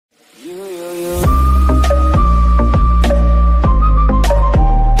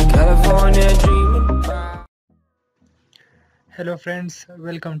Hello friends,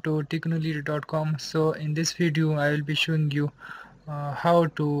 welcome to technology.com. So in this video I will be showing you how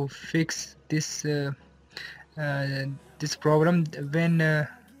to fix uh, this problem when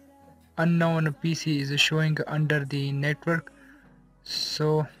unknown PC is showing under the network.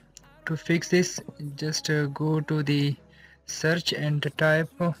 So to fix this, just go to the search and type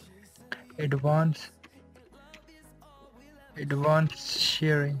advanced advanced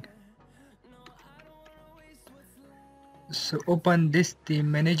sharing. So open this, the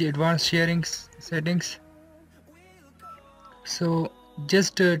manage advanced sharing settings. So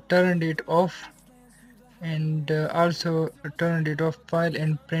just turn it off, and also turn it off file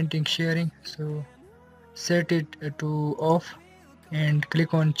and printing sharing. So set it to off and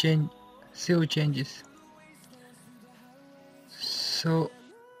click on change, save changes. So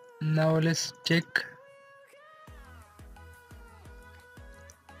now let's check.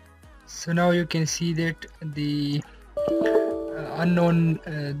 So now you can see that the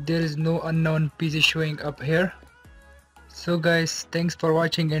there is no unknown PC showing up here. So guys, thanks for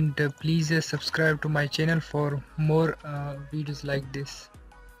watching, and please subscribe to my channel for more videos like this.